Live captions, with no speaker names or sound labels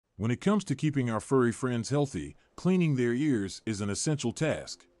When it comes to keeping our furry friends healthy, cleaning their ears is an essential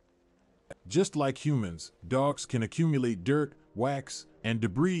task. Just like humans, dogs can accumulate dirt, wax, and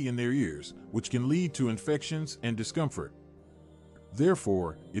debris in their ears, which can lead to infections and discomfort.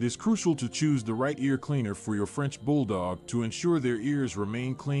 Therefore, it is crucial to choose the right ear cleaner for your French Bulldog to ensure their ears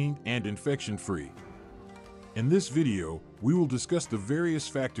remain clean and infection-free. In this video, we will discuss the various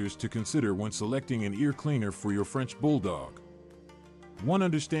factors to consider when selecting an ear cleaner for your French Bulldog. 1.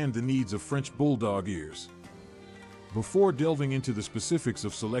 Understand the needs of French Bulldog ears. Before delving into the specifics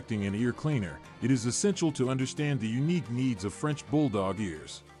of selecting an ear cleaner, it is essential to understand the unique needs of French Bulldog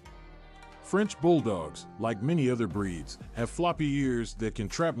ears. French Bulldogs, like many other breeds, have floppy ears that can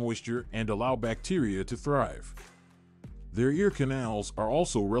trap moisture and allow bacteria to thrive. Their ear canals are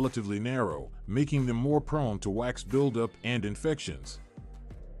also relatively narrow, making them more prone to wax buildup and infections.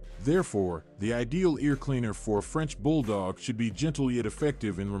 Therefore, the ideal ear cleaner for a French Bulldog should be gentle yet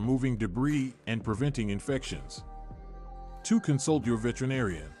effective in removing debris and preventing infections. 2. Consult your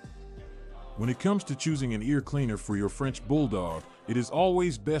veterinarian. When it comes to choosing an ear cleaner for your French Bulldog, it is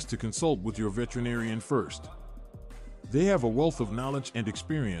always best to consult with your veterinarian first. They have a wealth of knowledge and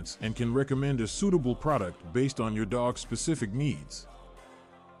experience and can recommend a suitable product based on your dog's specific needs.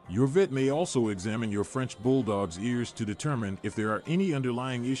 Your vet may also examine your French Bulldog's ears to determine if there are any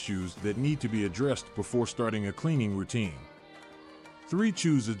underlying issues that need to be addressed before starting a cleaning routine. 3.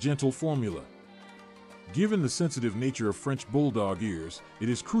 Choose a gentle formula. Given the sensitive nature of French Bulldog ears, it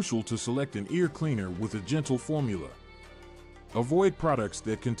is crucial to select an ear cleaner with a gentle formula. Avoid products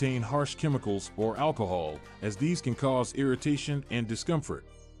that contain harsh chemicals or alcohol, as these can cause irritation and discomfort.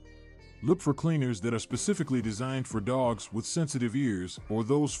 Look for cleaners that are specifically designed for dogs with sensitive ears or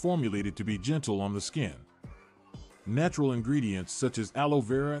those formulated to be gentle on the skin. Natural ingredients such as aloe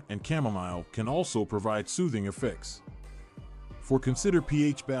vera and chamomile can also provide soothing effects. 4. Consider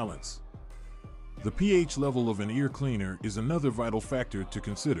pH balance. The pH level of an ear cleaner is another vital factor to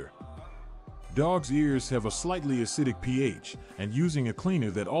consider. Dogs' ears have a slightly acidic pH, and using a cleaner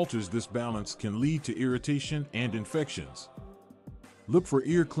that alters this balance can lead to irritation and infections. Look for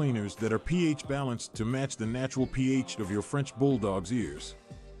ear cleaners that are pH balanced to match the natural pH of your French Bulldog's ears.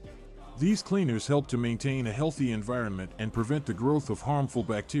 These cleaners help to maintain a healthy environment and prevent the growth of harmful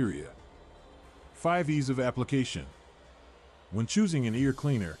bacteria. 5. Ease of application. When choosing an ear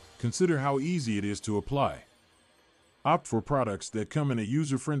cleaner, consider how easy it is to apply. Opt for products that come in a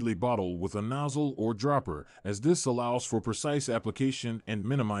user-friendly bottle with a nozzle or dropper, as this allows for precise application and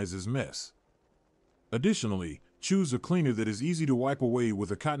minimizes mess. Additionally, choose a cleaner that is easy to wipe away with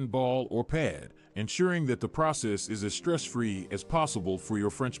a cotton ball or pad, ensuring that the process is as stress-free as possible for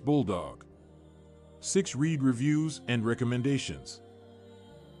your French Bulldog. 6. Read reviews and recommendations.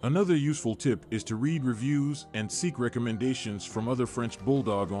 Another useful tip is to read reviews and seek recommendations from other French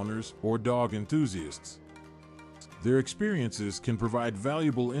Bulldog owners or dog enthusiasts. Their experiences can provide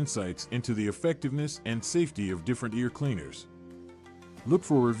valuable insights into the effectiveness and safety of different ear cleaners. Look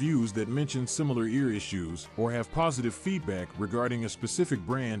for reviews that mention similar ear issues or have positive feedback regarding a specific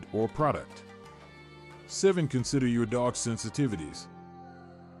brand or product. 7. Consider your dog's sensitivities.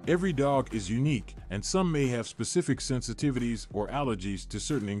 Every dog is unique, and some may have specific sensitivities or allergies to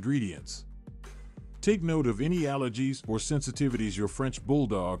certain ingredients. Take note of any allergies or sensitivities your French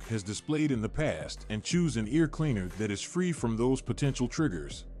Bulldog has displayed in the past and choose an ear cleaner that is free from those potential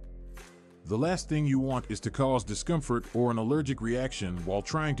triggers. The last thing you want is to cause discomfort or an allergic reaction while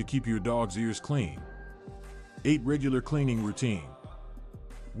trying to keep your dog's ears clean. 8. Regular cleaning routine.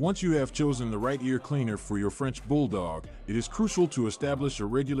 Once you have chosen the right ear cleaner for your French Bulldog, it is crucial to establish a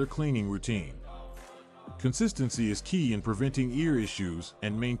regular cleaning routine. Consistency is key in preventing ear issues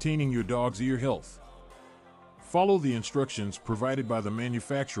and maintaining your dog's ear health. Follow the instructions provided by the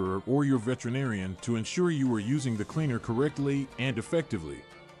manufacturer or your veterinarian to ensure you are using the cleaner correctly and effectively.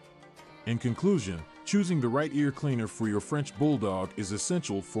 In conclusion, choosing the right ear cleaner for your French Bulldog is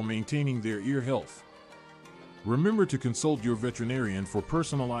essential for maintaining their ear health. Remember to consult your veterinarian for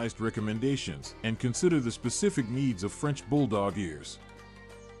personalized recommendations and consider the specific needs of French Bulldog ears.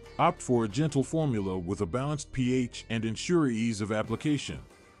 Opt for a gentle formula with a balanced pH and ensure ease of application.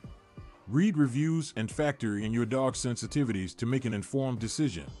 Read reviews and factor in your dog's sensitivities to make an informed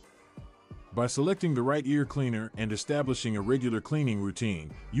decision. By selecting the right ear cleaner and establishing a regular cleaning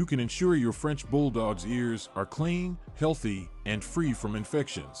routine, you can ensure your French Bulldog's ears are clean, healthy, and free from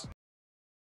infections.